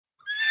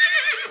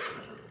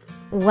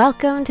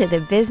Welcome to the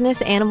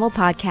Business Animal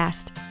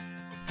Podcast.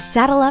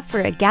 Saddle up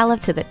for a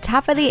gallop to the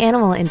top of the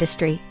animal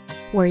industry,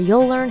 where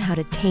you'll learn how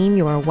to tame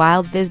your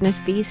wild business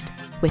beast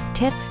with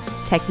tips,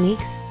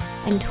 techniques,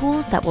 and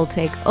tools that will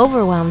take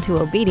overwhelm to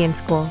obedience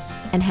school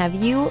and have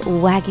you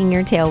wagging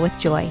your tail with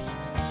joy.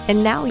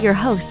 And now your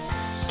hosts,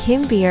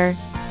 Kim Beer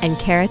and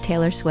Cara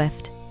Taylor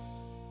Swift.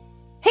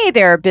 Hey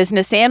there,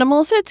 business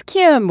animals. It's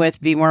Kim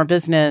with Be More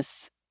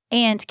Business.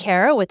 And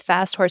Cara with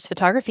Fast Horse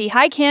Photography.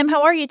 Hi, Kim.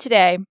 How are you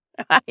today?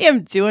 I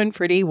am doing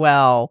pretty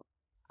well.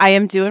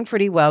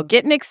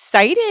 Getting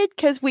excited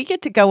because we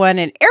get to go on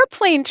an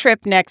airplane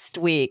trip next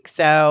week.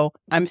 So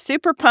I'm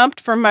super pumped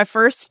for my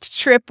first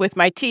trip with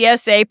my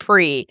TSA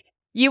pre.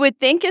 You would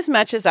think as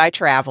much as I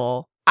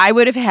travel, I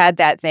would have had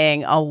that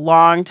thing a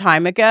long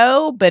time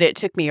ago, but it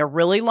took me a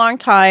really long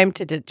time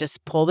to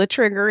just pull the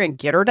trigger and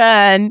get her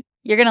done.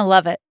 You're going to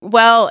love it.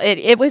 Well,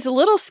 it was a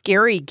little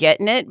scary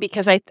getting it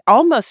because I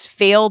almost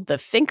failed the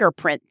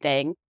fingerprint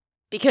thing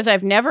because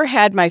I've never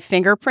had my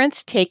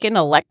fingerprints taken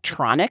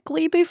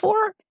electronically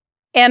before.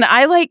 And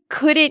I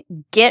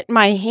couldn't get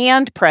my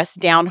hand pressed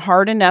down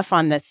hard enough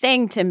on the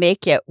thing to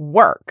make it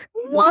work.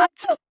 What?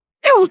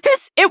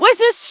 It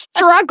was a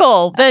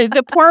struggle.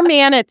 The poor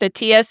man at the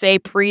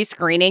TSA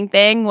pre-screening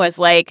thing was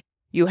like,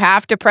 you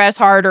have to press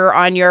harder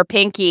on your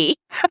pinky.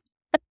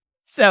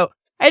 So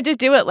I had to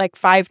do it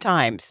 5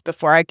 times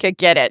before I could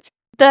get it.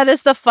 That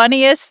is the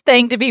funniest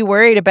thing to be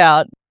worried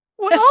about.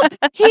 Well,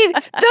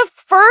 the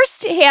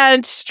first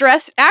hand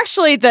stress, I'll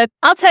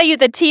tell you,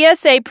 the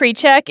TSA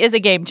pre-check is a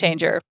game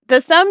changer.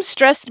 The thumb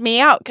stressed me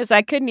out because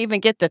I couldn't even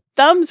get the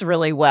thumbs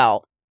really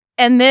well.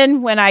 And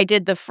then when I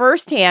did the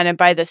first hand and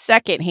by the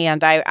second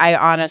hand, I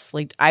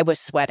honestly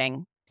was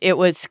sweating. It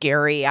was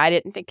scary. I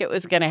didn't think it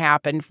was going to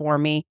happen for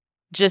me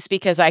just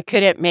because I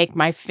couldn't make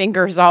my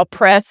fingers all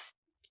press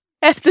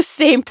at the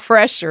same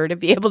pressure to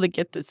be able to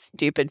get this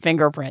stupid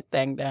fingerprint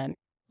thing done.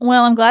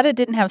 Well, I'm glad it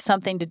didn't have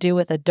something to do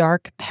with a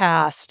dark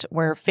past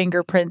where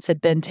fingerprints had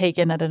been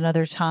taken at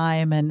another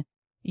time and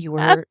you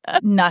were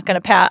not going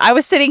to pass. I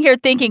was sitting here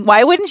thinking,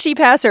 why wouldn't she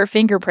pass her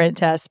fingerprint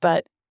test?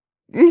 But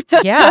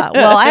yeah,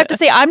 well, I have to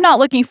say, I'm not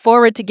looking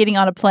forward to getting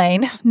on a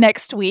plane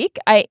next week.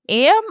 I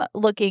am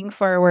looking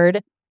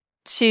forward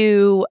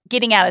to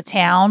getting out of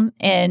town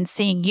and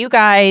seeing you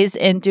guys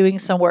and doing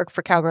some work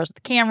for Cowgirls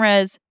with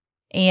Cameras.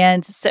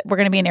 And so we're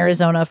going to be in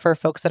Arizona for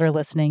folks that are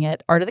listening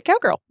at Art of the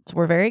Cowgirl. So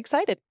we're very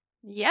excited.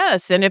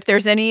 Yes, and if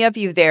there's any of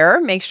you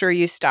there, make sure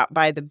you stop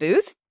by the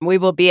booth. We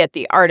will be at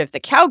the Art of the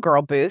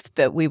Cowgirl booth,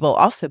 but we will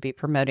also be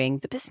promoting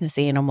the business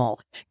animal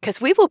because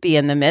we will be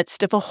in the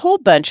midst of a whole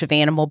bunch of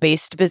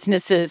animal-based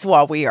businesses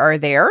while we are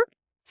there.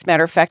 As a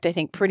matter of fact, I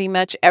think pretty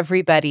much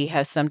everybody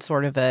has some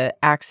sort of a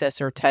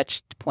access or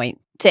touch point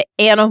to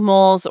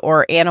animals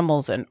or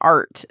animals and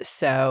art.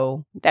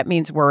 So that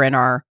means we're in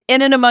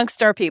and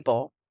amongst our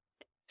people.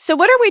 So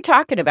what are we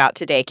talking about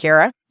today,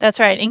 Cara? That's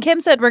right. And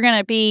Kim said we're going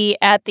to be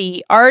at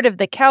the Art of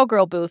the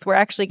Cowgirl booth. We're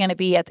actually going to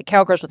be at the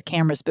Cowgirls with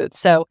Cameras booth.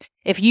 So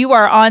if you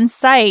are on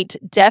site,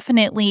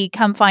 definitely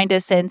come find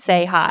us and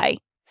say hi.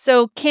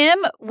 So Kim,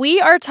 we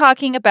are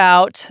talking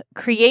about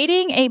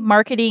creating a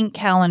marketing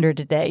calendar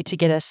today to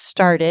get us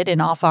started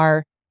and off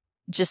our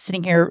just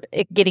sitting here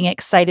getting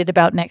excited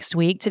about next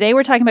week. Today,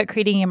 we're talking about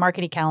creating a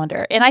marketing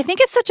calendar. And I think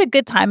it's such a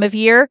good time of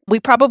year. We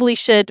probably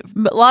should,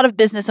 a lot of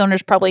business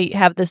owners probably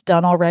have this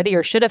done already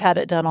or should have had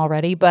it done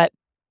already. But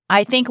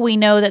I think we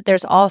know that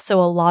there's also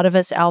a lot of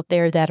us out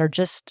there that are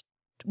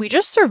we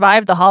just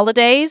survived the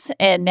holidays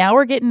and now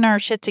we're getting our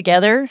shit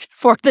together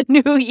for the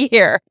new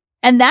year.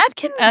 And that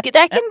can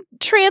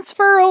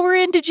transfer over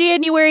into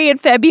January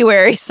and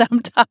February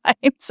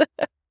sometimes.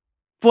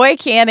 Boy,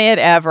 can it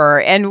ever.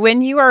 And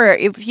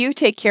if you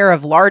take care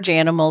of large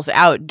animals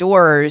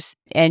outdoors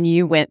and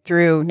you went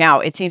through, now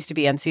it seems to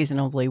be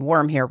unseasonably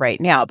warm here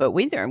right now, but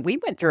we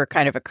went through a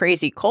kind of a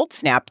crazy cold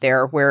snap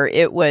there where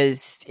it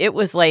was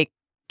like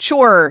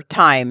chore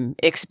time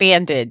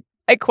expanded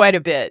quite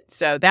a bit.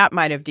 So that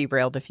might have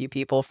derailed a few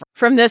people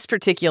from this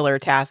particular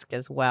task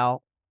as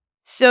well.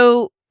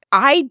 So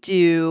I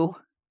do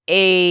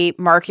a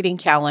marketing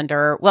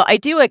calendar. Well, I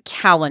do a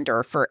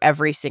calendar for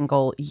every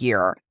single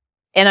year.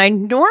 And I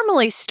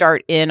normally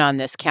start in on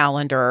this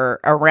calendar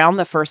around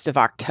the 1st of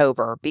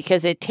October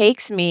because it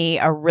takes me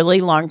a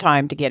really long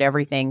time to get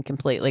everything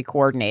completely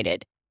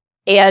coordinated.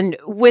 And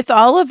with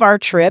all of our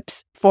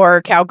trips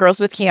for Cowgirls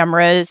with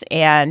Cameras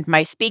and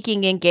my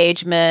speaking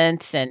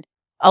engagements, and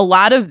a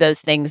lot of those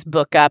things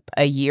book up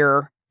a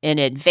year in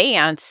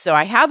advance. So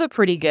I have a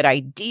pretty good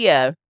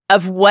idea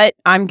of what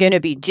I'm going to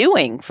be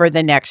doing for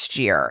the next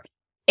year.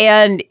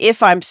 And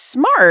if I'm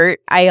smart,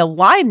 I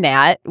align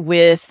that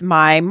with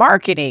my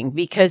marketing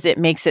because it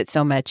makes it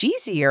so much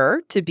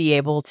easier to be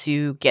able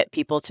to get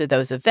people to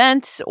those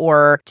events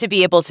or to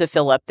be able to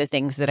fill up the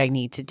things that I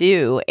need to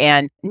do.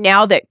 And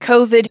now that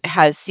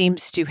COVID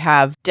seems to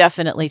have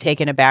definitely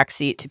taken a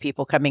backseat to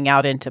people coming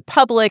out into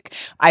public,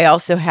 I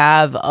also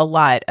have a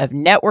lot of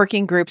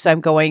networking groups I'm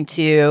going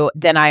to.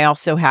 Then I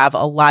also have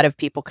a lot of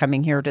people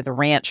coming here to the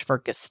ranch for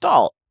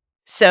Gestalt.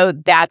 So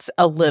that's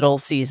a little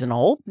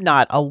seasonal,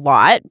 not a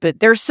lot, but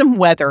there's some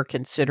weather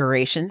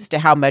considerations to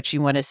how much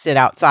you want to sit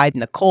outside in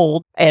the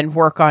cold and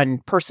work on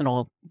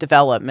personal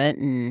development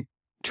and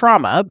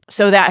trauma.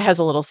 So that has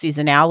a little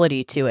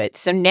seasonality to it.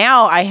 So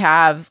now I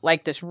have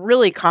like this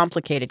really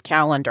complicated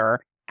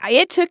calendar.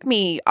 It took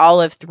me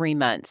all of 3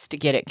 months to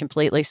get it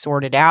completely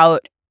sorted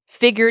out,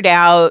 figured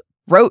out,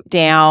 wrote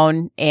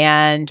down,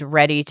 and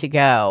ready to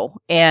go.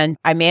 And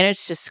I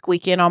managed to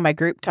squeak in all my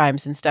group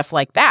times and stuff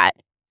like that.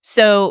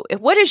 So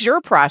what is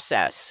your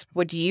process?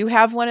 Do you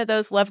have one of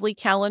those lovely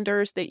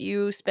calendars that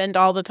you spend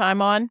all the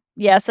time on?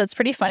 Yeah, so it's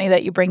pretty funny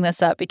that you bring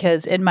this up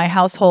because in my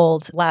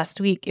household last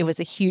week, it was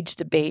a huge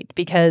debate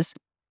because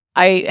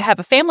I have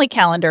a family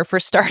calendar for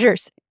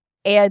starters.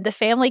 And the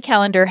family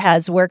calendar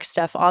has work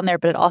stuff on there,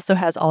 but it also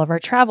has all of our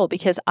travel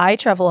because I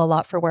travel a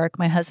lot for work.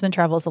 My husband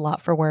travels a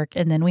lot for work.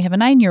 And then we have a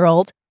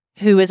 9-year-old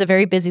who is a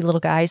very busy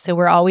little guy. So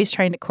we're always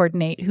trying to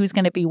coordinate who's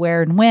going to be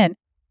where and when.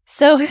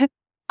 So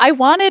I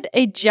wanted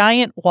a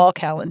giant wall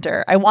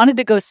calendar. I wanted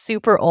to go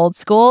super old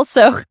school.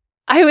 So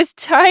I was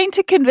trying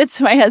to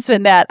convince my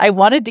husband that I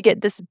wanted to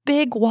get this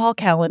big wall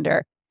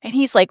calendar. And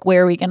he's like,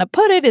 where are we going to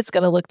put it? It's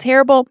going to look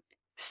terrible.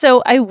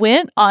 So I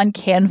went on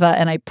Canva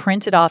and I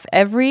printed off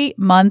every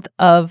month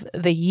of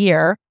the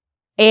year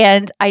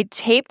and I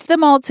taped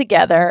them all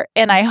together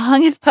and I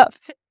hung it up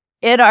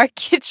in our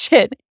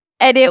kitchen.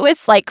 And it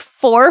was like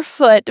 4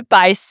 foot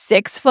by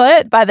 6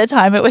 foot by the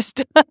time it was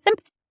done.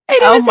 And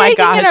it was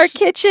hanging in our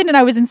kitchen and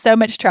I was in so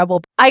much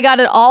trouble. I got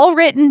it all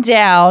written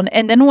down.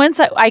 And then once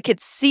I could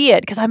see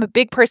it, because I'm a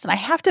big person, I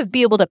have to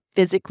be able to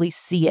physically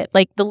see it.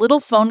 Like the little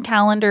phone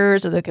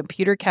calendars or the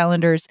computer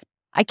calendars,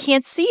 I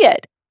can't see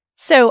it.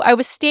 So I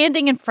was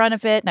standing in front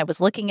of it and I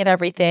was looking at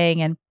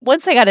everything. And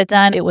once I got it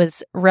done, it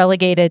was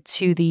relegated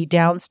to the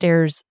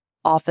downstairs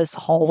office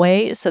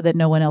hallway so that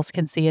no one else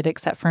can see it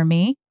except for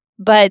me.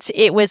 But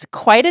it was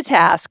quite a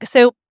task.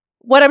 So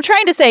what I'm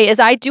trying to say is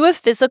I do a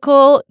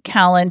physical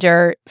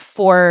calendar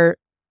for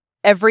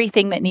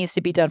everything that needs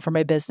to be done for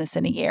my business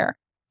in a year.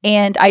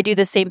 And I do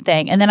the same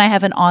thing. And then I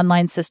have an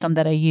online system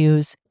that I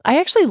use. I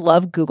actually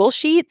love Google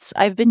Sheets.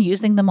 I've been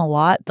using them a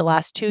lot the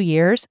last 2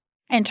 years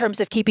in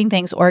terms of keeping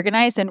things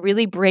organized and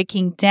really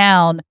breaking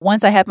down,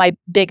 once I have my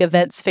big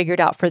events figured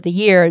out for the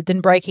year,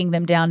 then breaking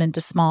them down into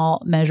small,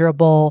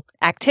 measurable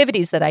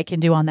activities that I can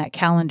do on that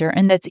calendar.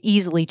 And that's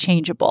easily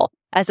changeable,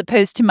 as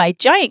opposed to my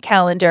giant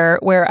calendar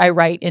where I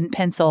write in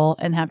pencil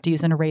and have to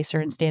use an eraser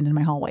and stand in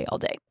my hallway all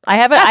day. I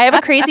have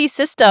a crazy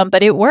system,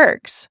 but it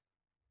works.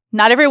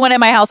 Not everyone in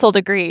my household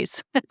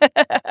agrees.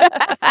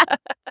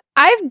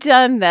 I've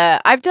done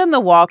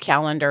the wall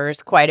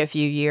calendars quite a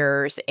few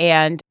years,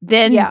 and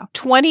then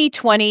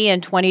 2020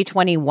 and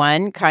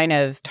 2021 kind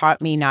of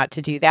taught me not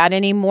to do that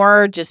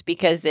anymore just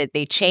because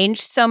they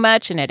changed so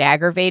much and it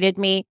aggravated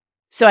me.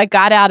 So I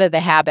got out of the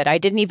habit. I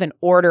didn't even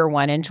order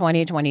one in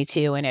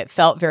 2022 and it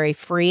felt very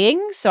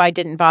freeing. So I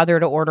didn't bother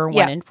to order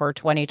one in for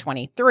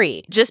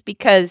 2023 just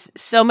because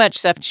so much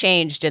stuff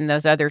changed in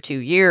those other 2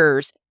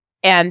 years.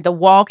 And the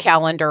wall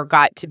calendar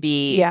got to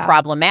be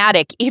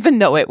problematic. Even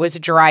though it was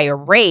dry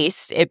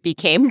erase, it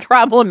became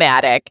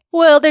problematic.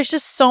 Well, there's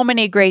just so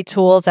many great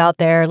tools out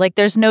there. Like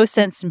there's no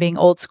sense in being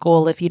old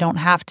school if you don't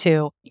have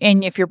to.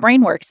 And if your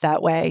brain works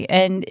that way.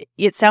 And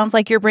it sounds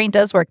like your brain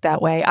does work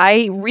that way.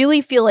 I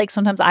really feel like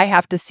sometimes I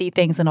have to see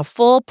things in a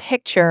full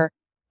picture.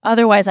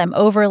 Otherwise, I'm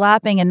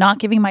overlapping and not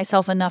giving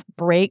myself enough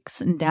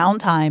breaks and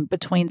downtime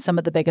between some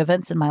of the big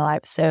events in my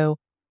life. So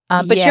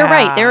but you're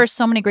right. There are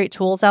so many great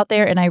tools out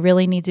there, and I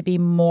really need to be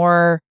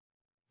more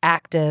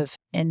active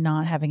in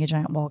not having a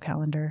giant wall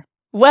calendar.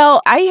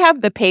 Well, I have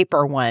the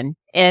paper one,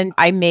 and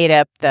I made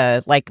up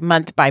the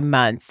month by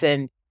month.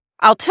 And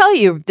I'll tell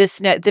you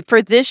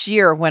for this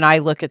year, when I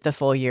look at the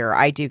full year,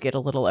 I do get a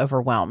little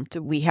overwhelmed.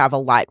 We have a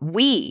lot.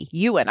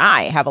 You and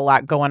I have a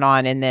lot going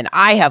on, and then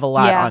I have a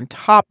lot on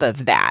top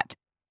of that.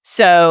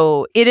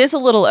 So it is a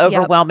little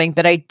overwhelming,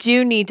 but I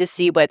do need to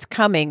see what's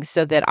coming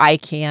so that I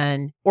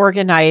can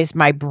organize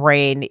my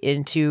brain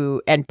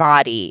and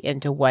body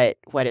into what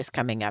is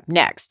coming up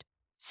next.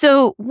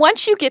 So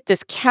once you get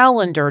this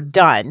calendar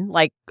done,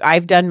 like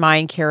I've done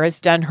mine, Cara's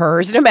done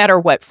hers, no matter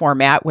what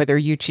format, whether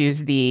you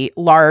choose the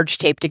large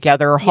taped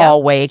together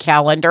hallway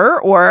calendar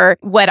or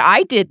what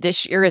I did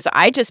this year is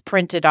I just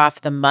printed off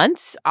the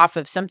months off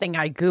of something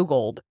I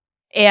Googled.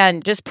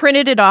 And just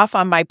printed it off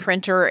on my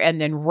printer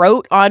and then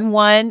wrote on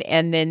one.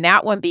 And then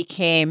that one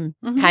became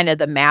kind of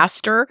the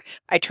master.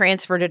 I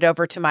transferred it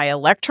over to my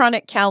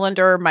electronic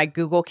calendar, my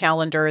Google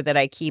calendar that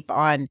I keep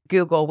on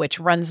Google, which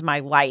runs my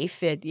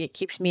life. It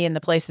keeps me in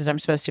the places I'm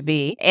supposed to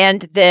be.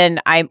 And then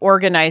I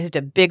organized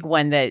a big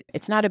one that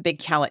it's not a big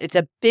calendar. It's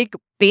a big,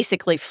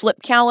 basically flip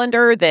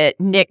calendar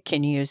that Nick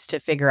can use to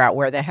figure out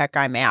where the heck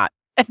I'm at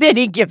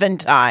any given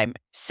time.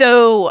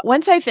 So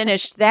once I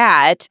finished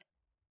that,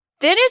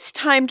 then it's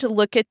time to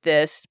look at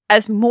this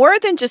as more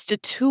than just a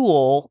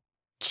tool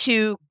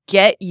to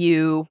get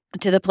you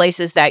to the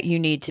places that you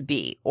need to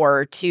be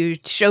or to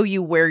show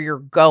you where you're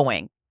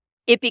going.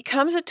 It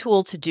becomes a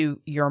tool to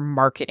do your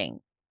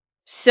marketing.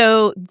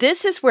 So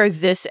this is where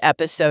this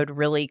episode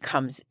really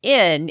comes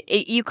in.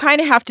 You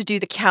kind of have to do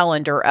the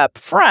calendar up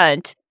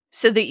front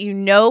so that you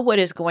know what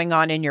is going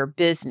on in your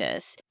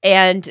business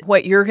and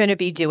what you're going to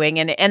be doing.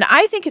 And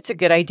I think it's a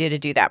good idea to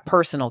do that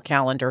personal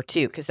calendar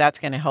too, because that's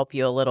going to help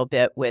you a little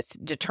bit with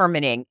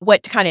determining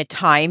what kind of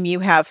time you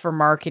have for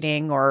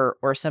marketing or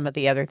some of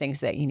the other things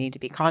that you need to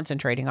be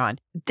concentrating on.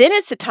 Then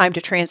it's a time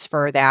to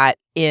transfer that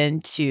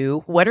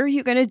into what are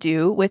you going to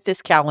do with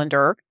this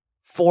calendar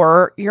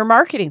for your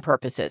marketing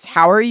purposes?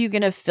 How are you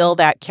going to fill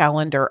that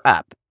calendar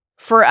up?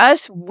 For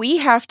us, we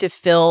have to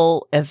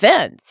fill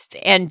events.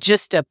 And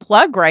just a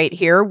plug right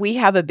here, we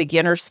have a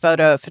beginner's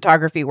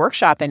photography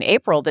workshop in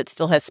April that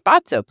still has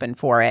spots open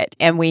for it.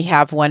 And we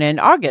have one in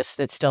August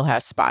that still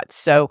has spots.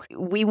 So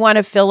we want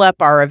to fill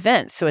up our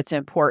events. So it's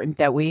important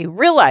that we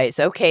realize,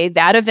 okay,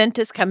 that event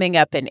is coming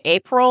up in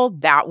April.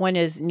 That one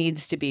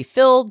needs to be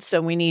filled. So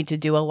we need to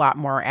do a lot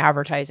more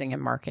advertising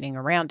and marketing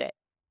around it.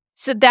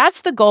 So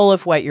that's the goal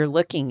of what you're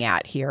looking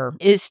at here,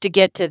 is to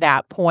get to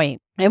that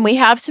point. And we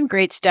have some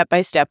great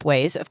step-by-step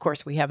ways. Of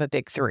course, we have a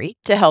big 3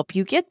 to help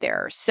you get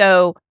there.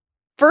 So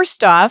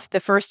first off, the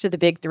first of the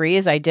big 3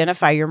 is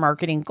identify your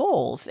marketing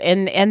goals.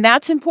 And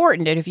that's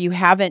important. And if you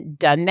haven't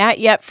done that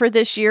yet for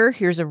this year,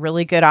 here's a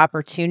really good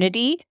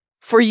opportunity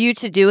for you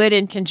to do it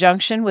in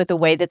conjunction with a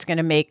way that's going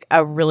to make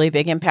a really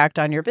big impact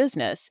on your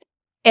business.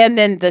 And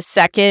then the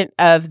second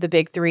of the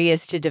big 3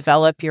 is to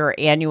develop your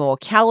annual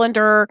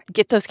calendar,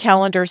 get those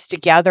calendars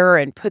together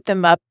and put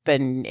them up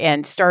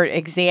and start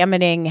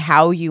examining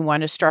how you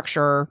want to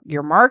structure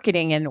your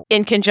marketing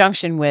in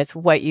conjunction with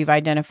what you've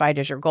identified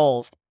as your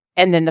goals.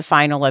 And then the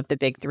final of the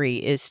big 3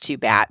 is to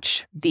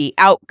batch the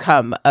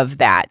outcome of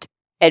that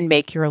and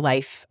make your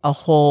life a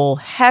whole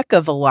heck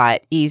of a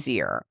lot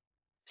easier.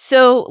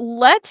 So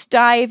let's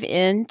dive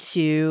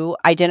into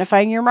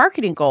identifying your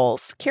marketing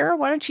goals. Cara,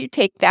 why don't you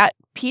take that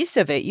piece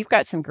of it? You've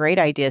got some great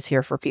ideas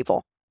here for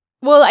people.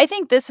 Well, I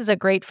think this is a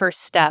great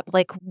first step.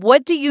 Like,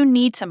 what do you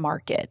need to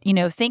market?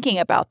 Thinking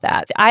about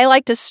that. I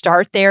like to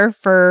start there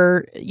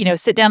for,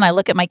 sit down. I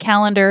look at my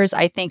calendars.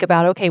 I think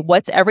about, okay,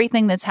 what's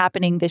everything that's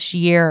happening this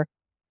year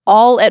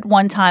all at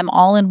one time,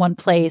 all in one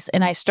place.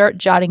 And I start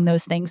jotting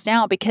those things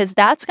down because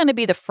that's going to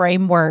be the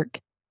framework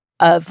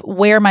of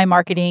where my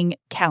marketing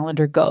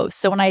calendar goes.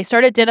 So when I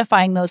start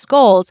identifying those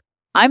goals,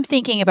 I'm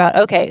thinking about,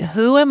 okay,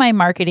 who am I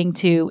marketing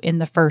to in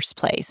the first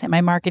place? Am I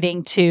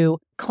marketing to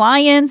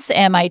clients?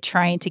 Am I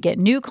trying to get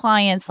new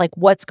clients? Like,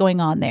 what's going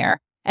on there?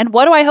 And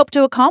what do I hope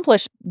to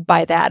accomplish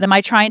by that? Am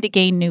I trying to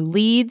gain new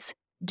leads?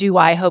 Do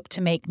I hope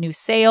to make new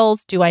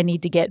sales? Do I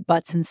need to get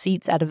butts and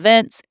seats at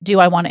events? Do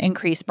I want to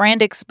increase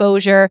brand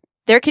exposure?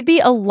 There could be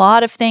a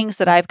lot of things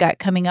that I've got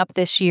coming up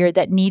this year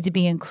that need to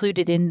be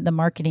included in the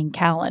marketing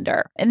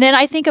calendar. And then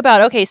I think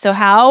about, okay, so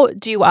how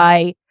do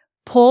I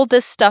pull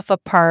this stuff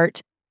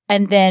apart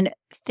and then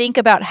think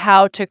about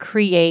how to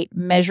create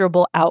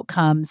measurable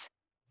outcomes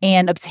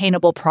and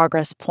obtainable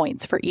progress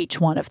points for each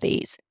one of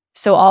these?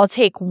 So I'll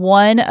take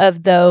one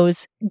of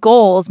those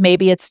goals,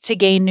 maybe it's to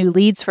gain new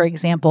leads, for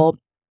example,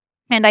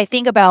 and I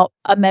think about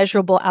a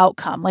measurable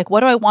outcome. Like, what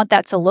do I want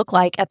that to look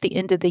like at the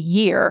end of the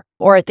year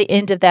or at the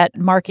end of that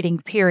marketing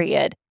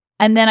period?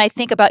 And then I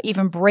think about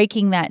even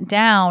breaking that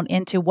down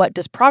into what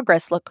does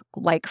progress look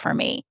like for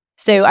me?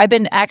 So I've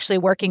been actually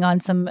working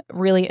on some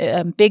really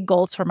big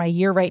goals for my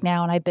year right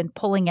now. And I've been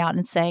pulling out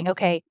and saying,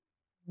 okay,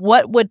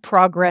 what would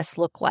progress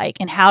look like?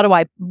 And how do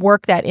I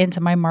work that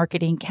into my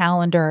marketing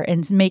calendar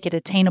and make it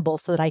attainable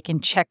so that I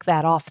can check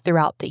that off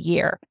throughout the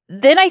year?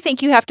 Then I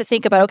think you have to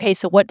think about, okay,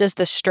 so what does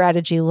the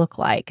strategy look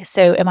like?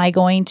 So am I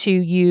going to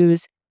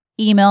use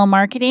email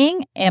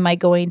marketing? Am I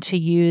going to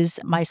use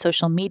my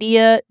social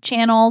media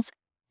channels?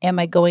 Am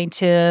I going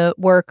to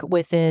work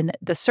within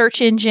the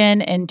search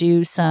engine and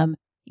do some,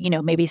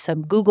 maybe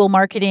some Google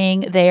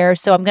marketing there?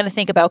 So I'm going to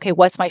think about, okay,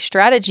 what's my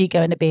strategy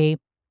going to be?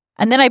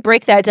 And then I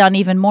break that down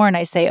even more and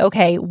I say,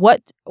 okay,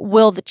 what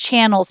will the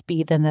channels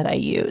be then that I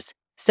use?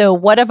 So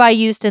what have I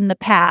used in the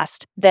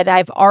past that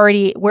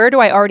where do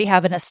I already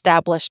have an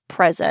established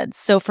presence?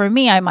 So for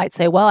me, I might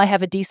say, well, I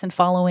have a decent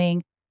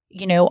following,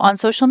 on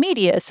social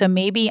media. So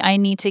maybe I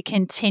need to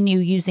continue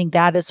using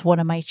that as one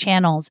of my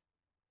channels.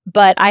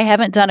 But I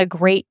haven't done a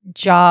great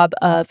job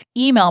of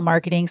email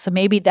marketing. So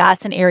maybe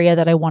that's an area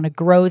that I want to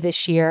grow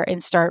this year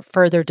and start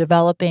further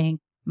developing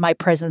my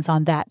presence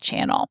on that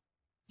channel.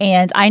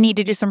 And I need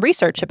to do some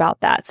research about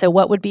that. So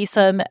what would be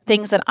some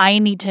things that I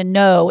need to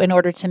know in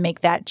order to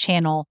make that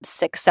channel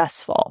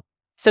successful?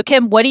 So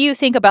Kim, what do you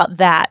think about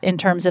that in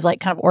terms of like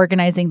kind of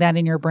organizing that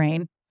in your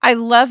brain? I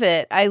love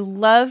it. I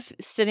love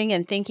sitting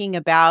and thinking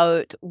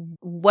about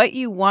what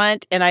you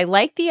want. And I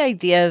like the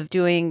idea of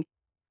getting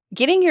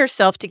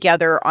yourself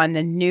together on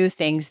the new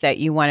things that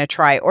you want to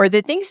try or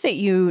the things that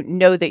you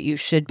know that you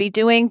should be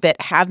doing,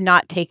 but have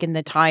not taken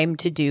the time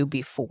to do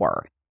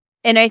before.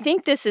 And I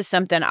think this is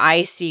something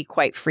I see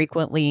quite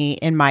frequently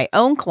in my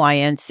own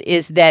clients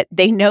is that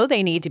they know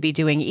they need to be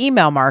doing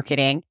email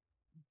marketing,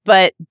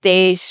 but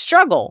they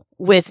struggle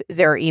with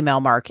their email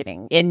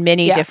marketing in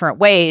many different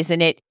ways.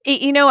 And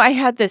I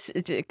had this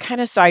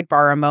kind of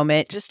sidebar a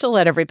moment just to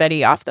let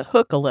everybody off the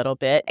hook a little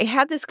bit. I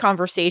had this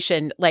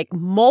conversation like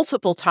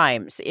multiple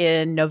times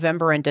in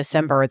November and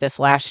December this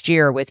last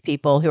year with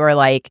people who are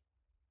like,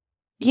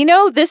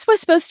 this was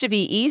supposed to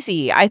be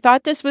easy. I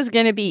thought this was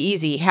going to be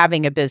easy,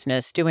 having a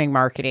business, doing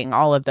marketing,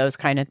 all of those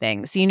kind of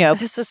things.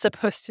 This is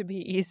supposed to be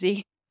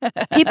easy.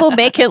 People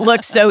make it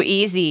look so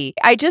easy.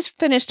 I just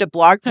finished a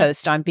blog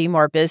post on Be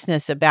More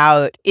Business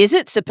about, is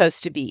it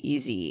supposed to be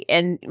easy?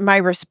 And my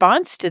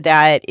response to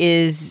that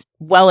is,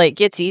 well, it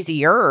gets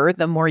easier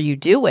the more you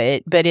do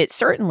it, but it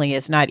certainly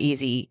is not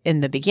easy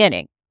in the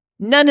beginning.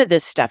 None of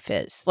this stuff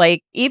is.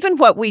 Like, even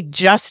what we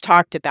just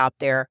talked about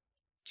there,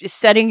 just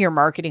setting your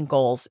marketing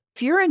goals.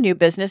 If you're a new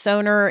business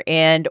owner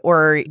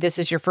or this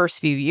is your first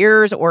few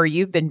years, or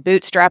you've been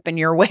bootstrapping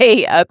your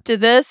way up to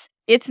this,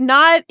 it's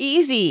not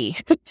easy.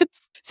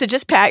 So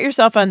just pat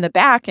yourself on the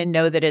back and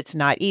know that it's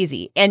not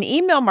easy. And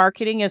email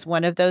marketing is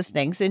one of those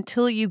things.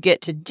 Until you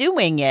get to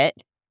doing it,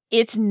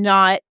 it's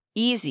not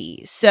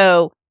easy.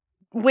 So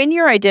when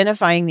you're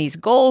identifying these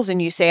goals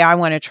and you say, I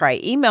want to try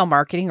email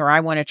marketing, or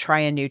I want to try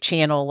a new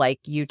channel like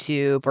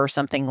YouTube or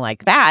something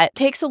like that, it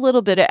takes a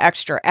little bit of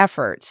extra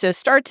effort. So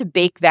start to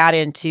bake that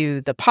into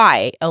the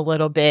pie a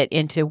little bit,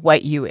 into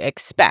what you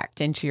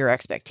expect, into your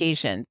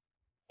expectations.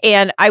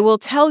 And I will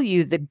tell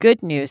you, the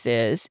good news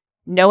is,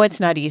 no, it's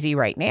not easy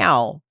right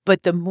now,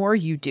 but the more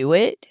you do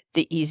it,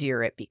 the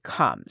easier it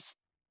becomes.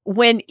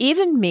 When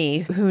even me,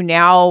 who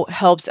now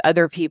helps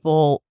other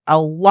people a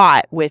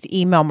lot with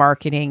email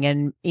marketing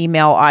and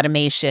email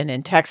automation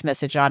and text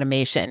message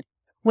automation,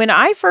 when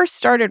I first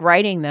started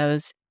writing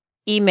those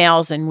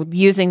emails and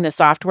using the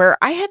software,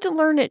 I had to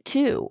learn it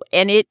too.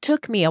 And it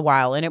took me a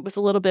while, and it was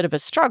a little bit of a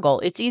struggle.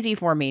 It's easy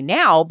for me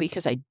now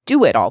because I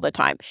do it all the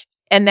time.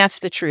 And that's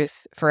the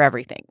truth for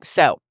everything.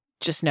 So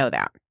just know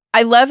that.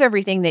 I love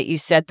everything that you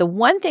said. The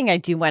one thing I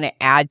do want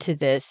to add to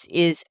this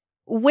is,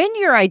 when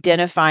you're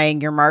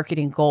identifying your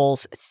marketing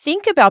goals,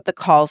 think about the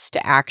calls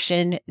to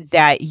action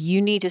that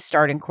you need to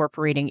start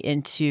incorporating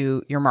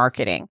into your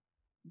marketing.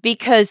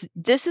 Because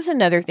this is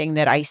another thing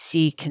that I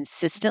see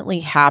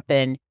consistently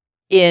happen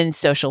in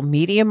social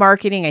media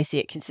marketing. I see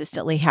it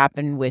consistently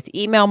happen with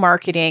email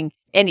marketing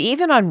and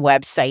even on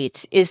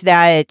websites, is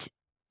that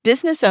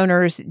business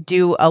owners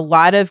do a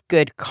lot of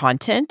good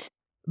content,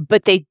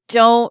 but they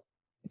don't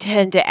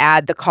tend to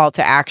add the call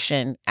to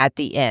action at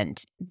the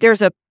end.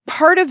 There's a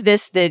part of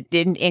this that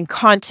in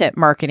content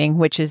marketing,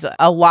 which is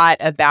a lot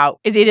about,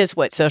 it is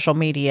what social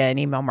media and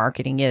email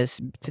marketing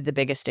is to the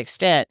biggest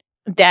extent,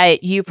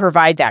 that you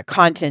provide that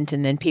content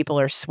and then people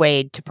are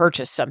swayed to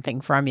purchase something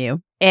from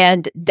you.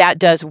 And that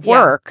does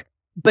work,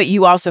 but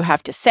you also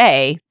have to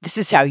say, this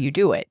is how you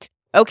do it.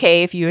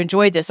 Okay, if you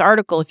enjoyed this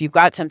article, if you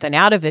got something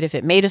out of it, if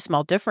it made a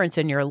small difference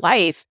in your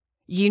life,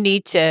 you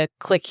need to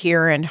click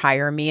here and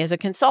hire me as a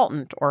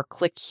consultant, or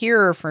click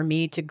here for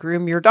me to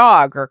groom your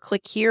dog, or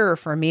click here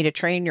for me to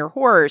train your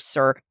horse,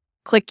 or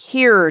click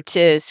here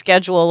to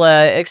schedule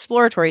a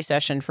exploratory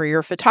session for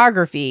your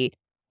photography,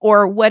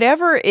 or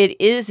whatever it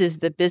is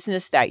the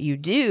business that you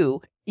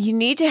do. You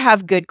need to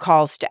have good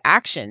calls to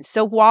action.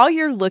 So while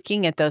you're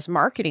looking at those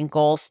marketing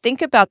goals,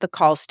 think about the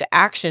calls to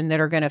action that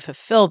are going to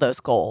fulfill those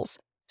goals.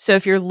 So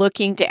if you're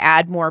looking to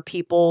add more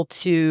people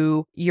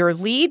to your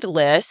lead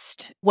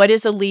list, what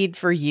is a lead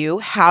for you?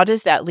 How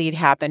does that lead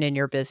happen in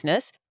your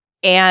business?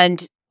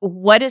 And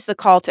what is the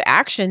call to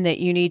action that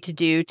you need to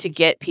do to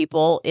get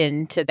people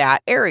into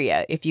that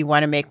area? If you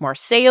want to make more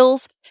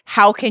sales,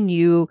 how can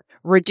you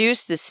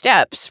reduce the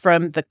steps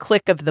from the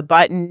click of the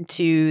button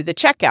to the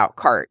checkout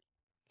cart?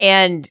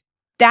 And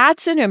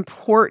that's an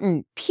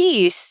important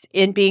piece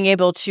in being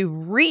able to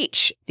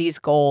reach these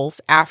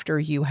goals after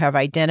you have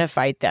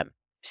identified them.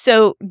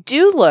 So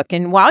do look,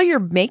 and while you're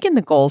making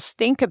the goals,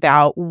 think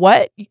about,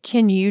 what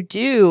can you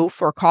do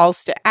for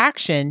calls to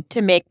action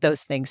to make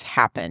those things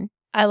happen?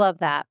 I love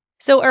that.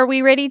 So are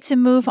we ready to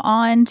move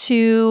on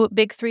to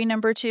big 3,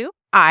 number 2?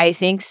 I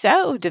think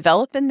so.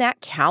 Developing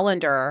that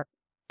calendar.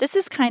 This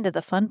is kind of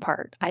the fun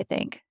part, I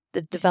think,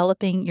 the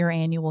developing your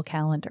annual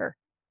calendar.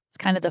 It's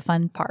kind of the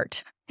fun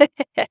part.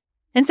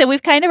 And so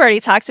we've kind of already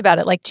talked about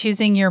it, like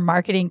choosing your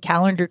marketing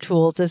calendar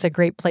tools is a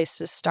great place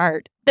to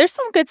start. There's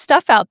some good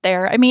stuff out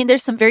there. I mean,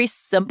 there's some very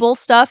simple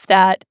stuff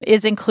that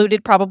is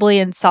included probably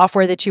in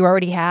software that you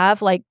already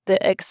have, like the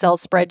Excel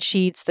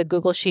spreadsheets, the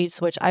Google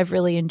Sheets, which I've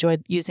really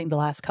enjoyed using the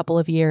last couple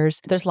of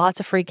years. There's lots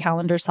of free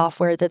calendar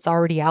software that's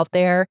already out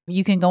there.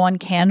 You can go on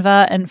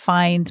Canva and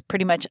find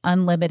pretty much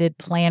unlimited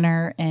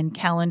planner and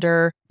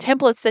calendar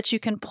templates that you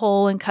can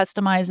pull and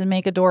customize and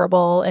make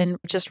adorable and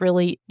just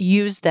really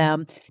use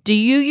them. Do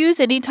you use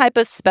any type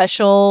of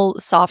special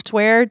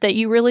software that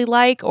you really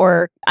like?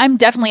 Or I'm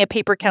definitely a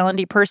paper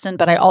calendar person,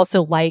 but I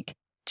also like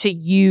to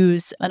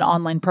use an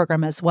online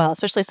program as well,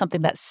 especially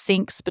something that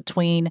syncs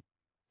between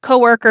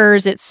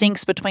coworkers, it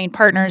syncs between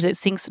partners, it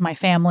syncs my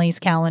family's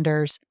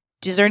calendars.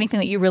 Is there anything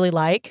that you really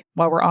like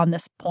while we're on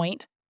this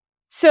point?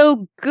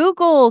 So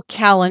Google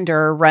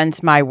Calendar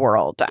runs my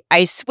world.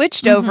 I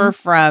switched over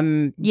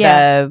from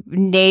the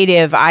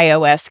native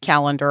iOS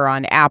calendar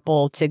on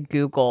Apple to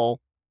Google,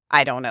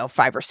 I don't know,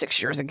 5 or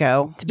 6 years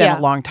ago. It's been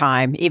a long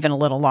time, even a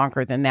little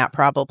longer than that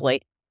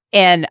probably.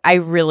 And I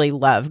really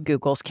love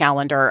Google's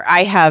calendar.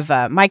 I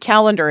have my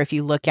calendar, if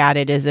you look at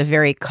it, is a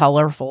very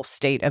colorful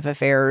state of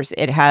affairs.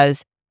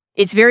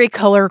 It's very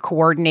color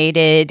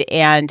coordinated,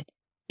 and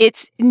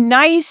it's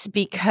nice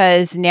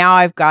because now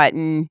I've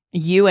gotten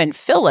you and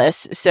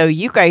Phyllis, so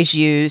you guys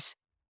use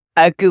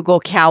a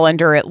Google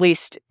Calendar at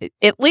least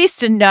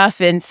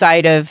enough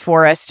inside of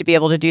for us to be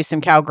able to do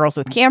some Cowgirls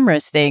with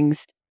Cameras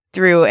things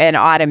through an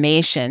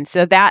automation.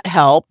 So that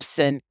helps,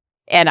 and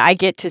I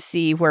get to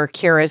see where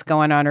Cara's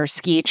going on her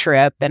ski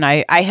trip, and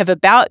I have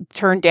about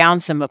turned down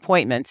some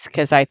appointments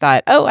because I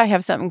thought, oh, I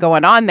have something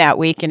going on that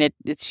week, and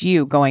it's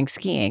you going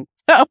skiing.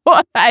 So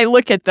I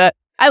look at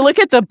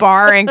the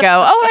bar and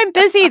go, oh, I'm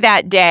busy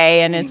that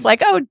day. And it's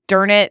like, oh,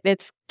 darn it.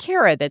 It's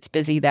Cara that's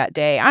busy that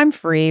day. I'm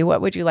free.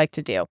 What would you like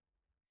to do?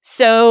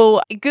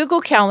 So Google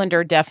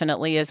Calendar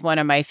definitely is one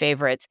of my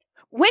favorites.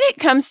 When it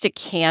comes to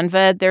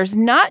Canva, there's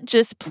not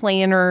just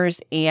planners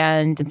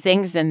and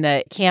things in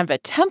the Canva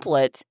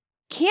templates.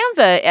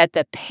 Canva at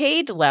the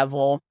paid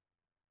level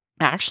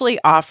actually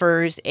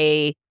offers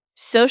a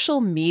social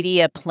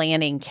media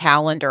planning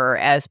calendar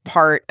as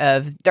part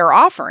of their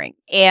offering.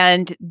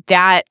 And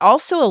that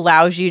also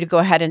allows you to go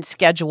ahead and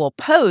schedule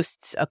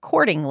posts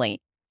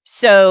accordingly.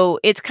 So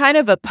it's kind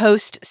of a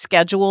post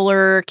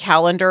scheduler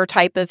calendar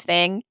type of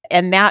thing.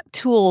 And that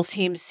tool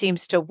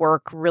seems to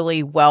work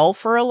really well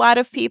for a lot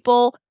of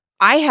people.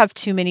 I have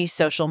too many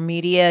social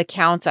media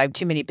accounts. I have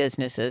too many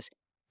businesses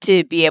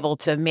to be able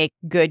to make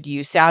good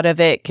use out of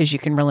it, because you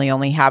can really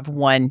only have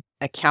one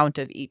account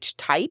of each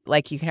type.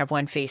 Like you can have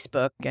one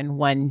Facebook and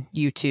one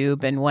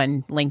YouTube and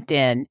one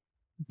LinkedIn.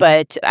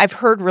 But I've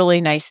heard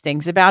really nice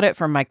things about it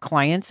from my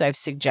clients. I've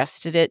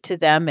suggested it to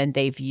them and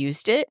they've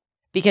used it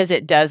because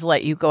it does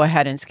let you go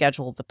ahead and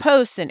schedule the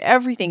posts, and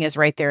everything is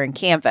right there in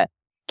Canva.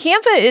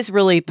 Canva is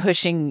really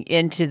pushing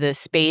into the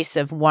space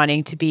of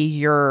wanting to be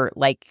your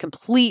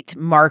complete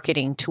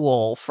marketing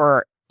tool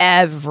for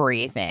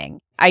everything.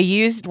 I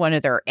used one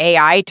of their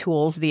AI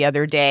tools the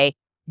other day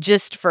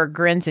just for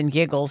grins and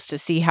giggles to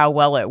see how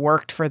well it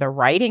worked for the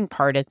writing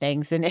part of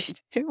things. And it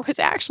was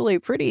actually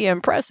pretty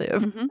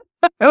impressive.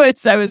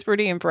 I was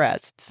pretty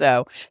impressed.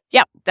 So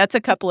yeah, that's a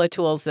couple of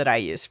tools that I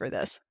use for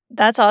this.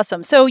 That's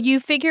awesome. So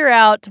you figure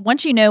out,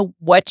 once you know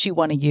what you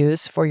want to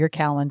use for your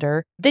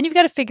calendar, then you've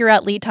got to figure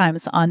out lead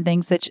times on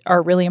things that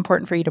are really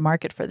important for you to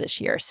market for this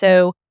year.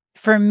 So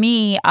for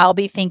me, I'll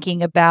be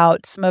thinking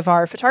about some of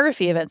our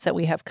photography events that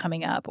we have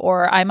coming up,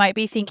 or I might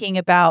be thinking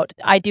about,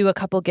 I do a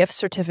couple gift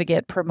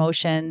certificate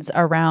promotions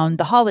around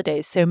the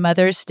holidays. So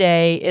Mother's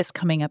Day is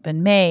coming up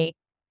in May.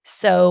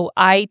 So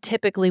I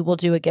typically will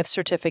do a gift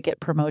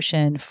certificate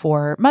promotion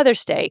for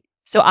Mother's Day.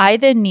 So I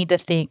then need to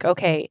think,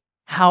 okay,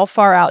 how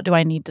far out do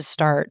I need to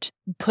start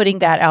putting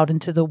that out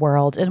into the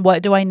world? And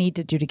what do I need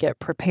to do to get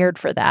prepared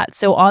for that?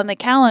 So on the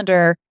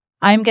calendar,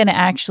 I'm going to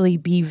actually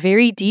be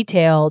very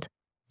detailed.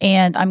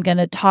 And I'm going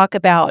to talk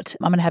about,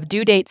 I'm going to have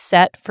due dates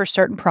set for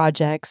certain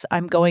projects.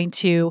 I'm going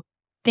to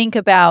think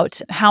about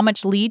how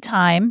much lead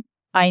time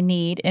I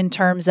need in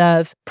terms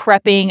of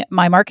prepping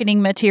my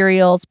marketing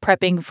materials,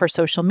 prepping for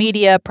social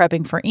media,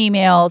 prepping for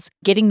emails,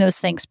 getting those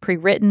things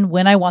pre-written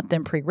when I want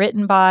them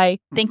pre-written by,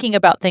 thinking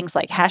about things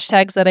like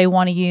hashtags that I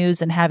want to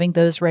use and having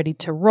those ready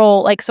to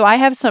roll. So I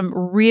have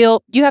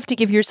you have to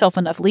give yourself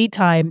enough lead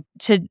time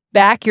to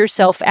back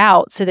yourself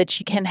out so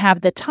that you can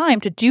have the time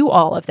to do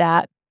all of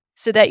that,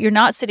 so that you're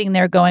not sitting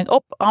there going,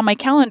 oh, on my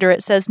calendar,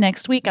 it says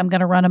next week I'm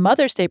going to run a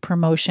Mother's Day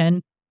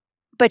promotion,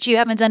 but you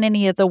haven't done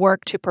any of the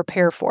work to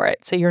prepare for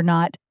it. So you're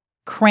not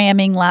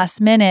cramming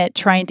last minute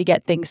trying to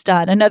get things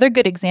done. Another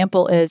good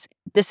example is,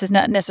 this is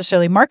not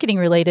necessarily marketing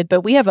related,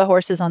 but we have a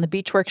Horses on the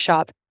Beach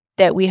workshop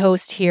that we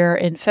host here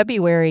in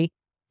February.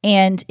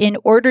 And in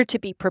order to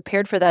be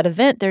prepared for that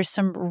event, there's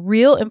some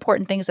real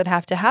important things that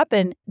have to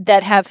happen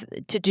that have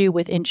to do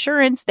with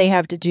insurance. They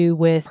have to do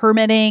with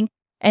permitting.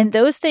 And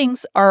those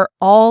things are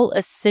all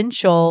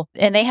essential,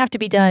 and they have to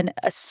be done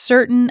a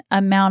certain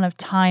amount of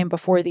time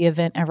before the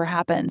event ever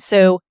happens.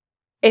 So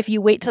if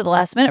you wait till the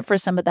last minute for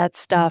some of that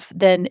stuff,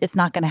 then it's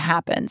not going to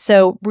happen.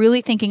 So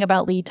really thinking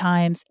about lead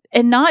times,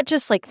 and not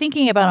just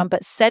thinking about them,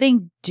 but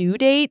setting due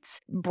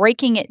dates,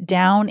 breaking it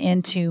down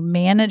into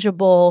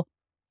manageable,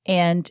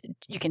 and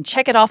you can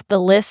check it off the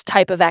list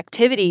type of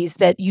activities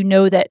that you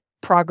know that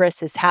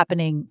progress is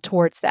happening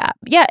towards that.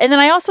 Yeah. And then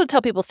I also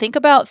tell people, think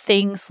about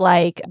things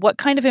like, what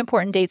kind of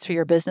important dates for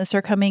your business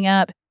are coming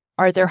up?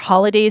 Are there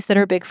holidays that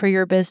are big for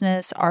your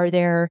business? Are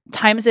there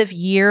times of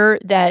year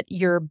that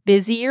you're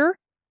busier?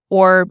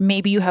 Or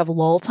maybe you have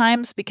lull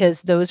times,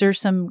 because those are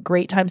some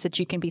great times that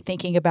you can be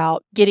thinking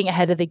about getting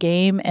ahead of the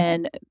game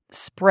and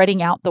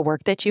spreading out the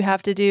work that you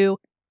have to do.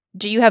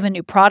 Do you have a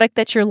new product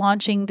that you're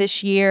launching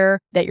this year,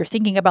 that you're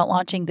thinking about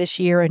launching this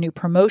year, a new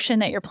promotion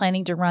that you're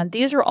planning to run?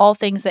 These are all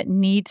things that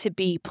need to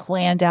be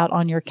planned out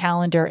on your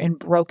calendar and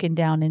broken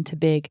down into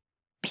big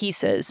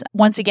pieces.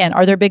 Once again,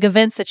 are there big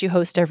events that you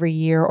host every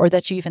year or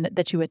that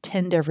you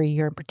attend every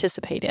year and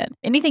participate in?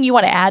 Anything you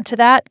want to add to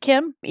that,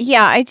 Kim?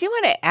 Yeah, I do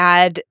want to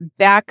add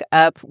back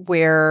up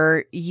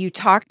where you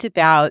talked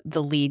about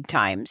the lead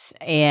times.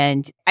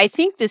 And I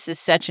think this is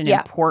such an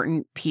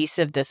important piece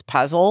of this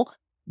puzzle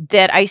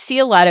that I see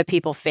a lot of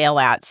people fail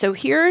at. So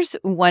here's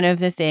one of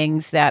the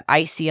things that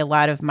I see a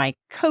lot of my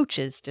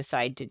coaches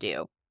decide to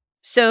do.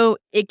 So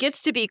it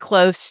gets to be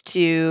close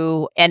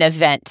to an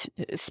event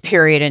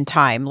period in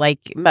time,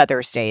 like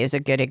Mother's Day is a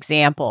good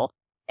example.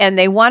 And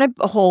they want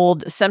to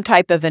hold some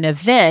type of an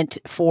event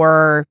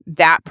for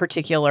that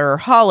particular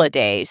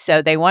holiday.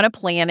 So they want to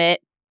plan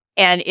it.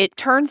 And it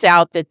turns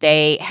out that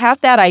they have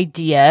that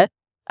idea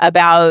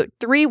about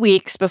 3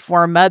 weeks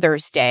before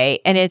Mother's Day.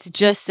 And it's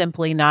just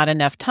simply not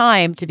enough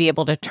time to be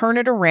able to turn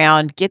it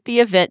around, get the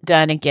event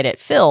done, and get it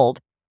filled.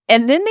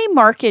 And then they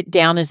mark it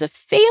down as a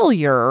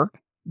failure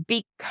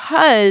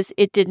because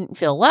it didn't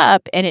fill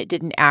up and it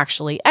didn't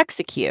actually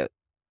execute.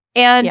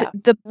 And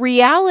the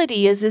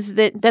reality is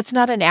that that's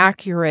not an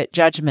accurate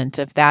judgment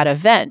of that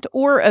event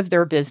or of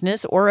their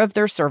business or of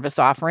their service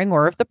offering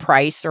or of the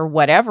price or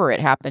whatever it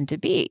happened to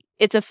be.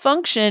 It's a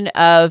function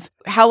of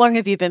how long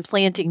have you been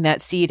planting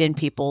that seed in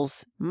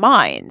people's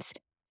minds.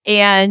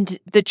 And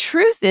the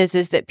truth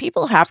is that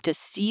people have to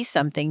see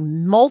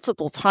something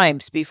multiple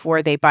times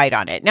before they bite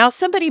on it. Now,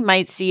 somebody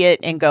might see it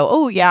and go,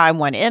 oh, yeah, I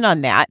want in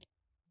on that.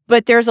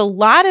 But there's a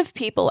lot of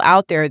people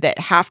out there that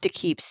have to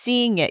keep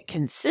seeing it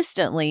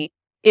consistently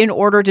in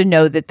order to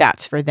know that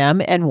that's for them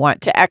and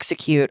want to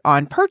execute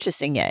on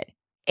purchasing it.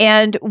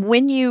 And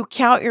when you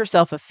count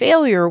yourself a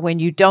failure, when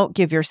you don't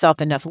give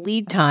yourself enough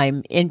lead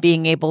time in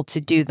being able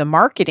to do the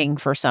marketing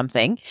for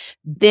something,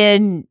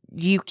 then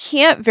you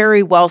can't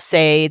very well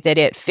say that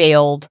it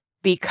failed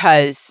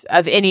because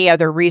of any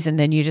other reason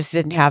than you just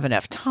didn't have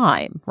enough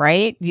time,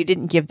 right? You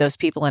didn't give those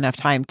people enough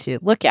time to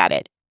look at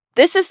it.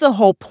 This is the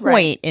whole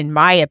point, in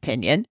my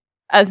opinion,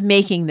 of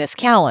making this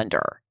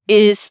calendar,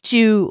 is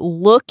to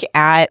look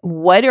at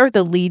what are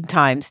the lead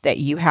times that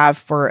you have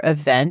for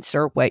events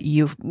or what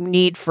you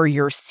need for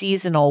your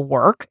seasonal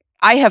work.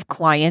 I have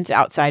clients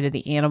outside of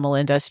the animal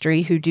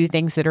industry who do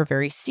things that are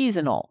very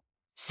seasonal.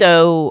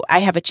 So I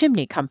have a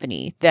chimney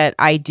company that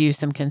I do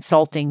some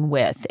consulting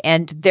with,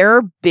 and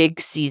their big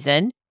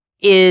season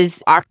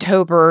is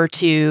October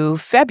to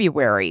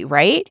February,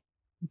 right?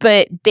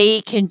 But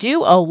they can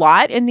do a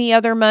lot in the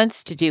other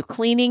months to do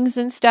cleanings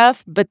and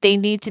stuff, but they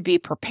need to be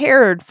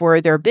prepared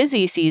for their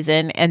busy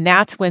season. And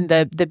that's when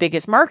the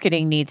biggest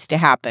marketing needs to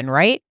happen,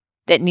 right?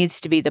 That needs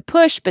to be the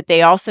push, but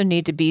they also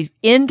need to be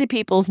into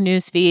people's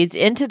news feeds,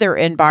 into their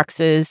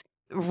inboxes,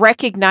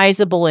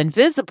 recognizable and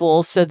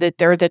visible so that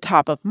they're the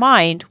top of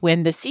mind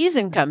when the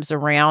season comes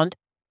around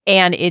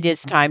and it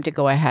is time to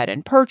go ahead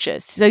and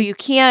purchase. So you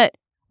can't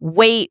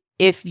wait.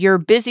 If your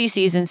busy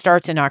season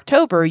starts in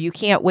October, you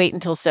can't wait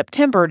until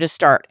September to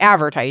start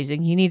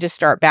advertising. You need to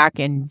start back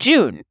in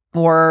June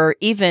or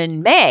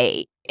even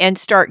May and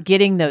start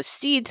getting those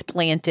seeds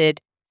planted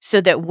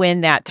so that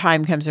when that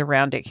time comes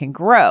around, it can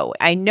grow.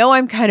 I know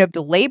I'm kind of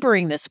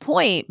belaboring this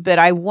point, but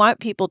I want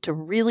people to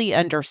really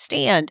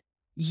understand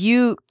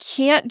you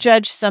can't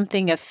judge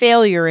something a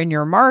failure in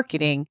your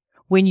marketing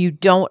when you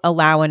don't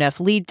allow enough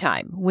lead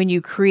time. When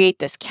you create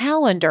this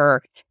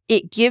calendar,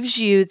 it gives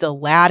you the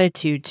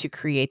latitude to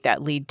create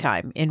that lead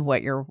time in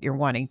what you're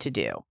wanting to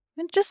do.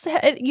 And just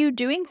you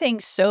doing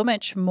things so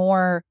much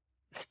more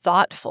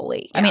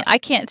thoughtfully. Yeah. I mean, I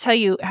can't tell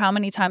you how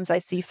many times I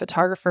see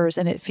photographers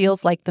and it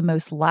feels like the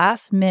most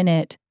last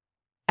minute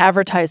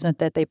advertisement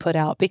that they put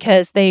out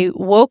because they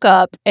woke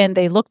up and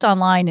they looked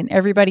online and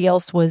everybody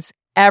else was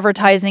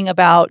advertising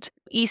about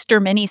Easter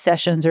mini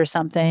sessions or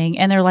something.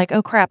 And they're like,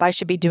 oh crap, I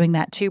should be doing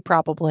that too,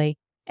 probably.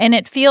 And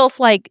it feels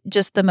like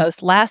just the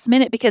most last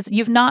minute because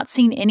you've not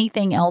seen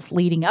anything else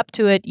leading up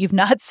to it. You've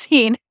not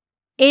seen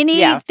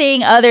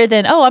anything other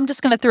than, oh, I'm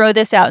just going to throw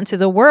this out into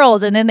the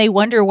world. And then they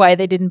wonder why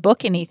they didn't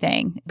book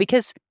anything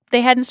because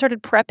they hadn't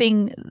started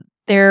prepping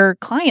their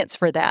clients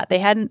for that. They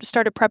hadn't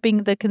started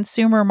prepping the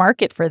consumer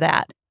market for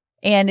that.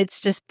 And it's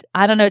just,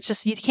 I don't know, it's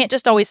just, you can't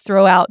just always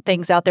throw out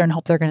things out there and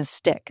hope they're going to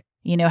stick.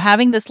 You know,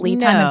 having this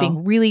lead time and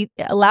being really,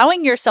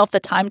 allowing yourself the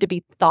time to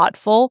be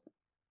thoughtful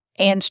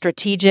and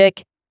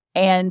strategic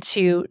and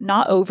to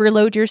not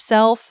overload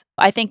yourself,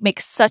 I think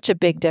makes such a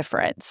big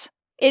difference.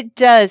 It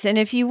does. And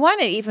if you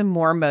want even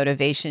more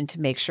motivation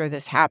to make sure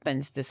this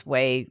happens this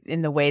way,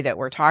 in the way that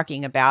we're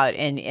talking about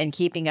and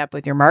keeping up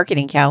with your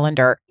marketing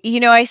calendar, you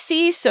know, I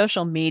see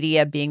social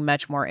media being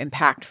much more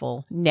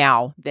impactful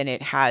now than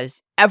it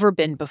has ever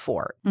been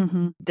before.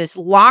 Mm-hmm. This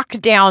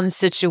lockdown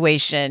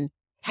situation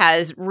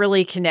has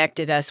really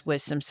connected us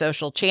with some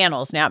social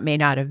channels. Now, it may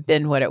not have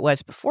been what it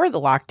was before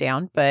the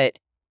lockdown, but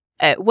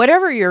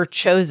whatever your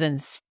chosen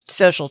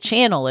social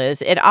channel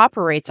is, it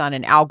operates on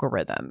an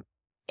algorithm.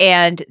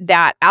 And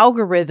that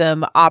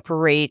algorithm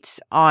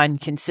operates on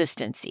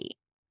consistency.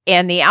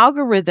 And the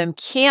algorithm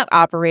can't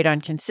operate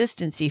on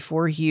consistency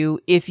for you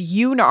if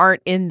you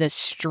aren't in the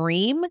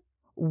stream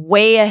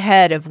way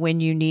ahead of when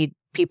you need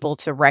people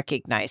to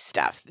recognize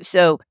stuff.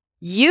 So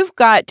you've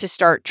got to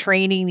start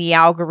training the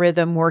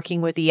algorithm,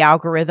 working with the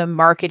algorithm,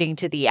 marketing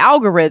to the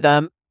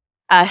algorithm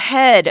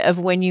ahead of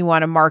when you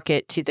want to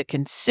market to the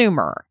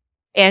consumer.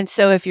 And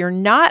so if you're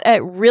not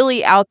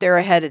really out there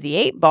ahead of the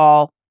 8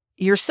 ball,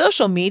 your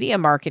social media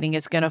marketing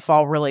is going to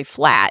fall really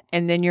flat.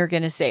 And then you're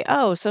going to say,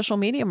 oh, social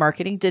media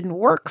marketing didn't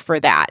work for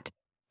that.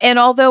 And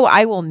although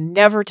I will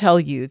never tell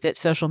you that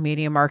social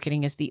media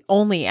marketing is the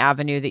only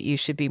avenue that you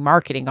should be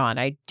marketing on,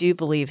 I do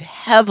believe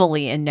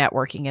heavily in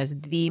networking as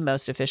the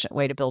most efficient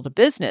way to build a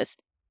business.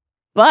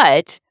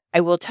 But I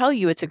will tell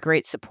you it's a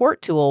great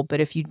support tool. But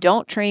if you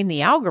don't train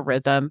the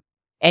algorithm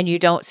and you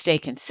don't stay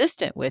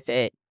consistent with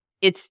it,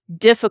 it's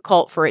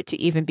difficult for it to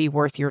even be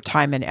worth your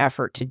time and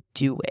effort to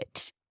do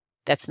it.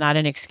 That's not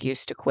an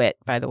excuse to quit,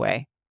 by the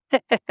way.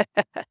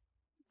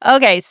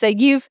 Okay, so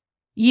you've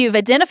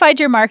identified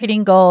your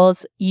marketing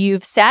goals.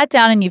 You've sat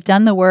down and you've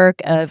done the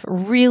work of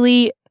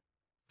really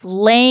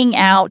laying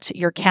out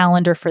your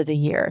calendar for the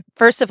year.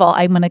 First of all,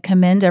 I'm going to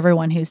commend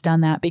everyone who's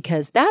done that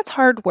because that's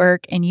hard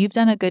work and you've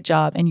done a good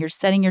job and you're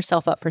setting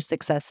yourself up for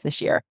success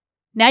this year.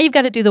 Now you've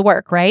got to do the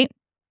work, right?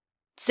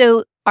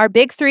 So our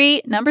big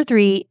three, number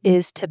 3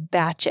 is to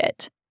batch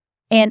it.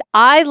 And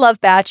I love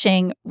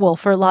batching, well,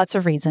 for lots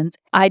of reasons.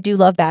 I do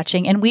love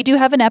batching. And we do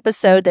have an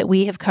episode that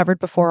we have covered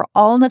before,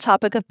 all on the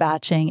topic of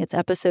batching. It's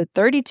episode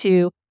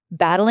 32,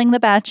 Battling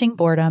the Batching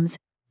Boredoms.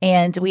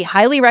 And we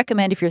highly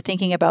recommend if you're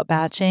thinking about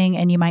batching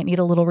and you might need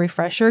a little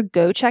refresher,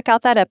 go check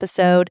out that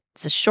episode.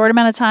 It's a short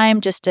amount of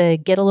time just to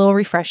get a little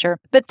refresher.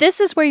 But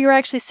this is where you're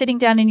actually sitting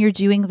down and you're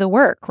doing the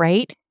work,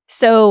 right?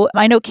 So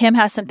I know Kim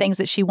has some things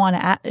that she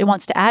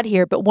wants to add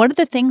here. But one of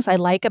the things I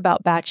like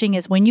about batching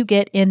is when you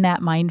get in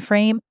that mind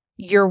frame,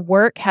 your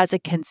work has a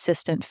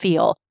consistent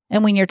feel.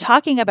 And when you're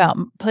talking about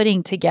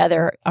putting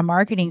together a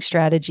marketing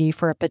strategy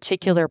for a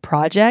particular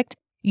project,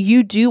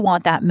 you do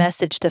want that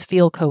message to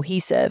feel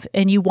cohesive.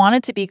 And you want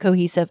it to be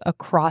cohesive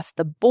across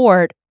the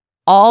board,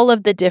 all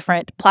of the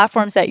different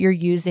platforms that you're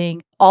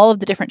using, all of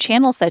the different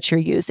channels that you're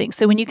using.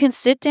 So when you can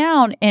sit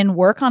down and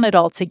work on it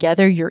all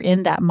together, you're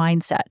in that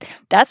mindset.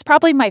 That's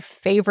probably my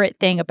favorite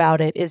thing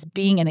about it, is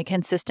being in a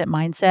consistent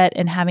mindset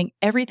and having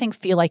everything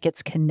feel like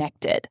it's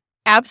connected.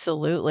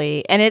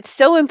 Absolutely. And it's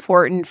so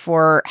important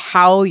for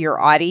how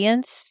your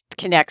audience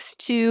connects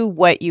to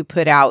what you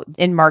put out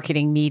in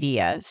marketing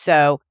media.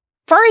 So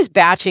as far as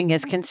batching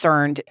is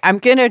concerned, I'm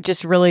going to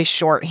just really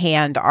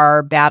shorthand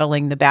our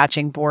Battling the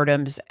Batching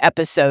Boredoms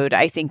episode,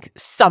 I think,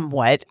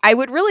 somewhat. I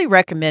would really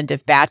recommend,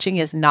 if batching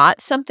is not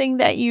something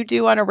that you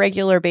do on a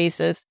regular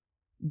basis,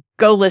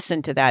 go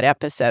listen to that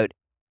episode.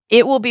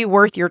 It will be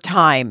worth your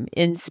time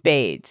in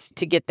spades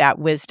to get that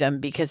wisdom,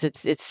 because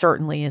it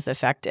certainly is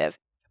effective.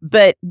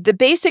 But the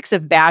basics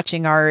of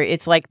batching are,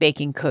 it's like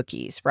baking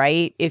cookies,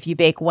 right? If you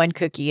bake one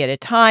cookie at a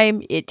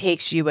time, it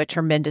takes you a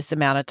tremendous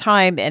amount of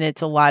time and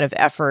it's a lot of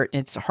effort.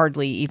 And it's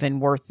hardly even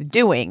worth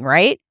doing,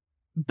 right?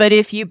 But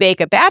if you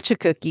bake a batch of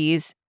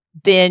cookies,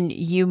 then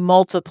you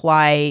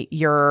multiply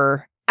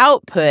your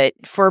output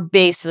for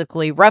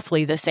basically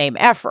roughly the same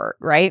effort,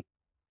 right?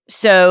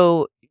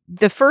 So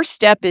the first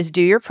step is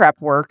do your prep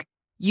work.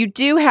 You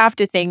do have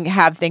to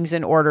have things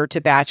in order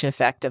to batch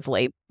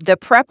effectively. The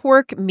prep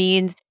work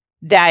means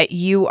that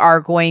you are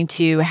going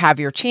to have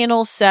your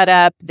channels set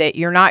up, that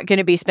you're not going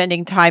to be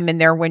spending time in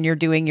there when you're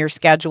doing your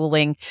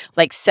scheduling,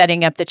 like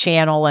setting up the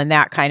channel and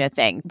that kind of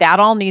thing.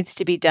 That all needs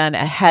to be done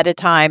ahead of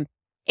time.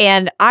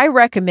 And I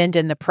recommend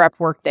in the prep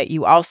work that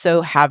you also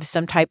have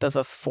some type of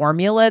a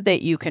formula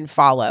that you can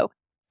follow.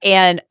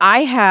 And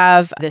I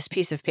have this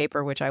piece of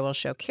paper, which I will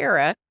show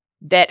Cara,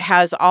 that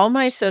has all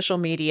my social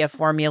media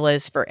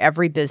formulas for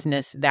every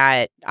business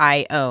that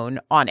I own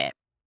on it.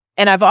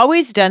 And I've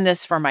always done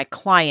this for my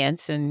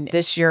clients. And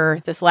this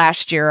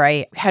last year,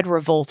 I had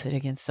revolted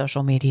against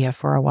social media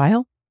for a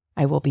while,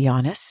 I will be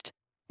honest.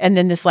 And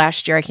then this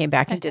last year, I came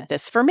back and did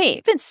this for me.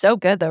 It's been so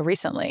good, though,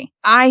 recently.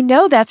 I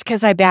know that's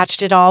because I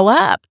batched it all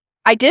up.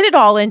 I did it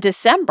all in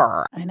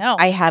December. I know.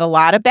 I had a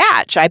lot of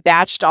batch. I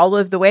batched all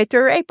of the way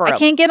through April. I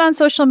can't get on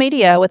social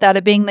media without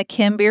it being the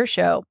Kim Beer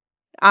Show.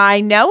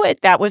 I know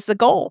it. That was the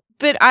goal.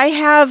 But I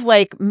have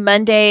like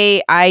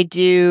Monday, I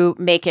do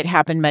Make It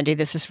Happen Monday.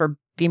 This is for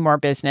Be More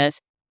Business.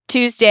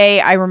 Tuesday,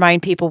 I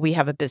remind people we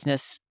have a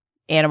business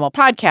animal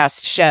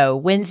podcast show.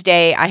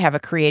 Wednesday, I have a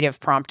creative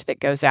prompt that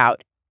goes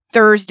out.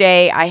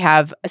 Thursday, I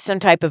have some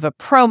type of a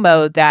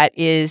promo that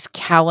is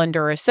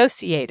calendar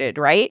associated,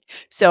 right?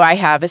 So I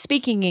have a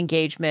speaking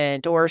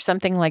engagement or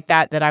something like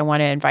that I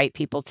want to invite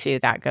people to.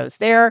 That goes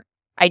there.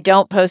 I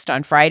don't post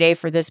on Friday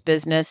for this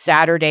business.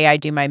 Saturday, I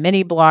do my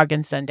mini blog,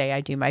 and Sunday,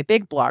 I do my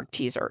big blog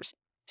teasers.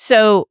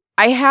 So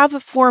I have a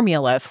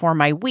formula for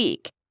my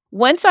week.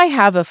 Once I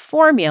have a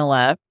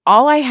formula,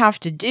 all I have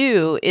to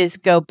do is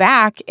go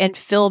back and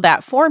fill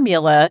that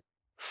formula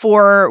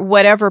for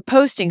whatever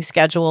posting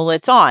schedule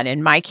it's on.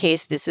 In my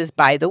case, this is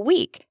by the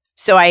week.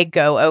 So I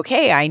go,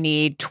 okay, I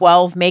need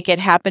 12 Make It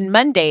Happen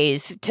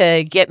Mondays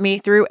to get me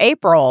through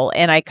April.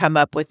 And I come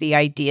up with the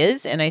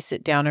ideas and I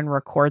sit down and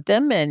record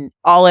them and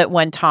all at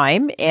one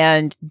time.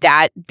 And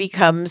that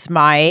becomes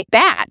my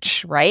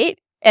batch, right?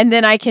 And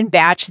then I can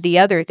batch the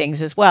other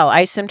things as well.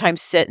 I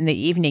sometimes sit in the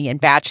evening and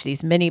batch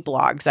these mini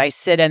blogs. I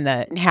sit in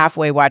the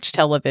halfway watch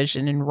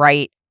television and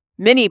write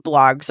mini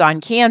blogs on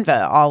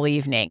Canva all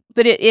evening.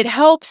 But it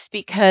helps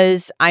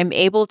because I'm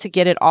able to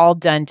get it all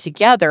done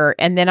together.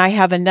 And then I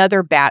have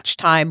another batch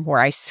time where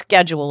I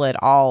schedule it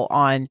all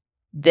on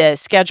the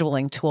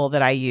scheduling tool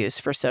that I use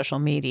for social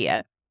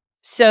media.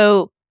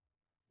 So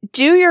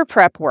do your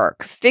prep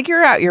work,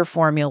 figure out your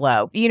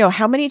formula.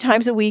 How many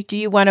times a week do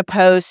you want to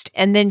post?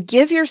 And then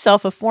give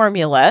yourself a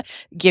formula,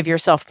 give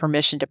yourself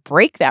permission to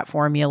break that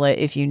formula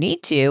if you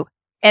need to,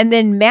 and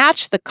then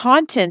match the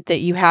content that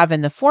you have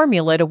in the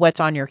formula to what's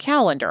on your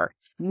calendar.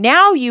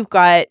 Now you've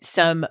got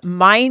some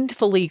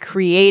mindfully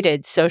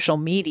created social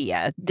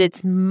media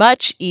that's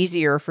much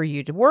easier for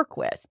you to work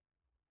with.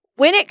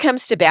 When it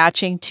comes to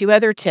batching, 2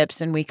 other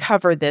tips, and we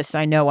covered this,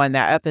 I know, on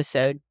that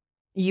episode.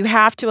 You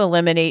have to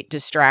eliminate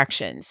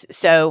distractions.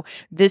 So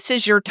this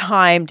is your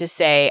time to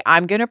say,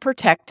 I'm going to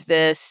protect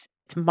this.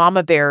 It's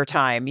mama bear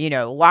time.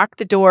 Lock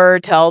the door,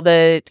 tell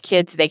the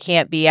kids they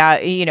can't be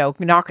out,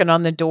 knocking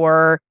on the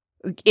door.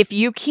 If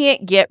you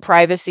can't get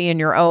privacy in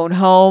your own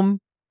home,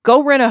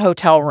 go rent a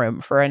hotel room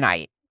for a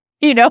night,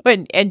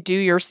 and do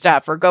your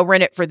stuff, or go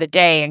rent it for the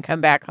day and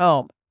come back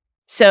home.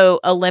 So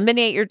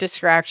eliminate your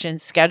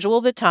distractions, schedule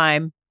the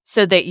time,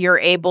 so that you're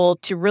able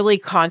to really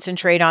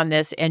concentrate on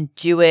this and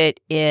do it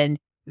in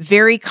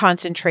very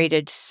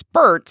concentrated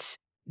spurts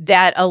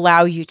that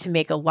allow you to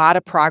make a lot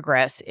of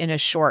progress in a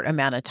short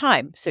amount of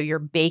time. So you're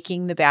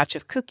baking the batch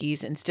of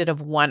cookies instead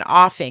of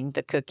one-offing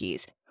the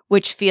cookies,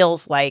 which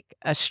feels like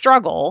a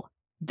struggle.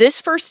 This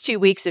first 2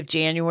 weeks of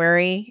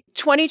January,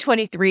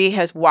 2023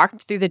 has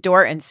walked through the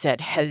door and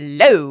said,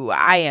 hello,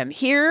 I am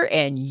here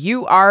and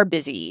you are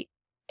busy.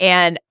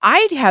 And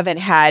I haven't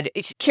had,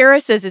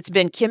 Cara says it's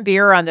been Kim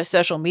Beer on the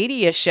social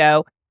media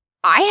show.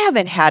 I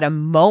haven't had a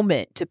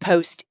moment to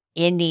post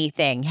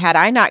anything. Had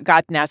I not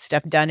gotten that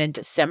stuff done in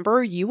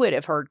December, you would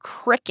have heard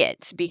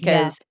crickets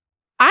because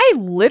I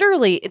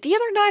literally, the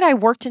other night I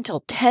worked until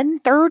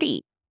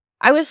 10:30.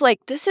 I was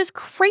like, this is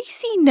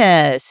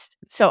craziness.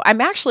 So I'm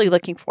actually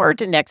looking forward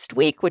to next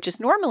week, which is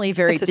normally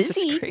very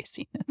busy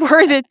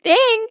for the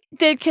thing,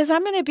 because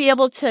I'm going to be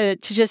able to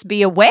just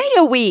be away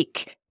a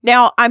week.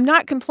 Now, I'm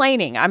not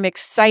complaining. I'm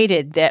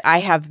excited that I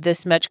have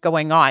this much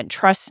going on.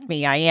 Trust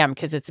me, I am,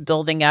 because it's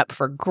building up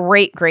for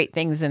great, great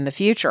things in the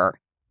future.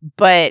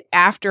 But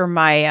after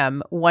my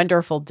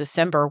wonderful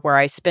December, where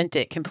I spent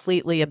it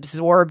completely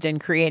absorbed in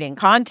creating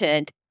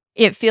content,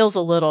 it feels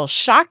a little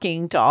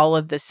shocking to all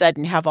of the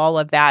sudden have all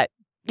of that,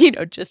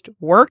 just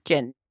work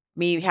and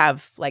me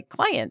have like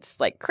clients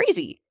like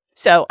crazy.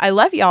 So I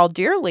love y'all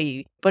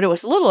dearly, but it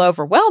was a little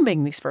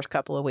overwhelming these first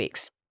couple of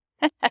weeks.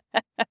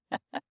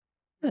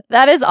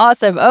 That is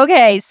awesome.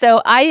 Okay, so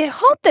I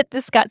hope that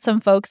this got some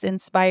folks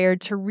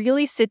inspired to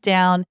really sit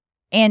down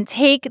and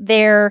take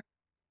their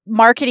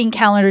marketing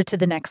calendar to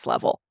the next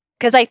level.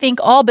 Because I think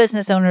all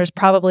business owners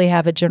probably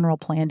have a general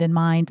plan in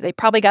mind. They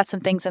probably got some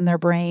things in their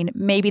brain.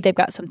 Maybe they've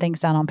got some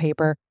things down on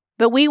paper.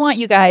 But we want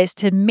you guys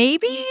to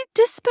maybe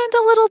just spend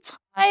a little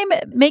time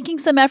making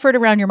some effort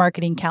around your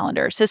marketing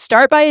calendar. So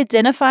start by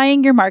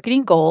identifying your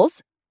marketing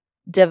goals,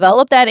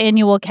 develop that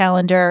annual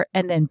calendar,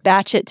 and then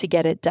batch it to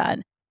get it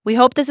done. We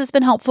hope this has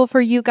been helpful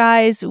for you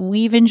guys.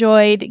 We've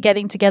enjoyed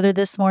getting together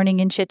this morning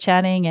and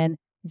chit-chatting, and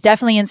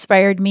definitely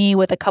inspired me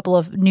with a couple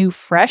of new,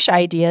 fresh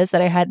ideas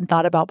that I hadn't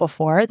thought about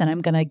before that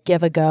I'm going to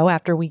give a go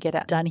after we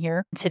get done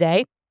here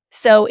today.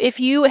 So if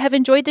you have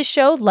enjoyed the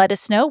show, let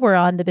us know. We're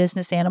on The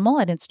Business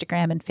Animal at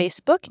Instagram and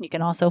Facebook, and you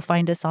can also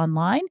find us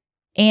online.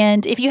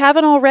 And if you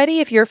haven't already,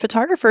 if you're a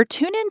photographer,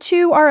 tune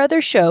into our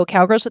other show,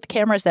 Cowgirls with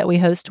Cameras, that we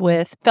host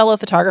with fellow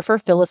photographer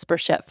Phyllis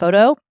Burchett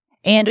Photo.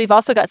 And we've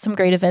also got some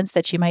great events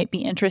that you might be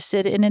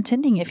interested in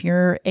attending if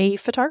you're a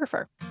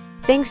photographer.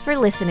 Thanks for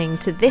listening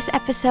to this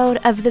episode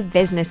of The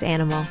Business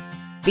Animal.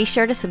 Be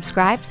sure to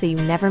subscribe so you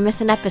never miss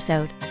an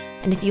episode.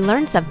 And if you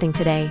learned something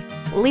today,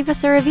 leave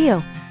us a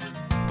review.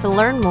 To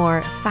learn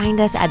more, find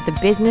us at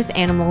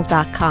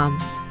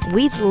thebusinessanimal.com.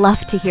 We'd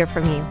love to hear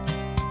from you.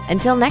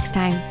 Until next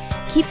time,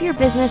 keep your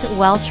business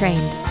well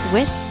trained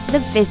with The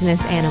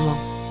Business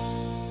Animal.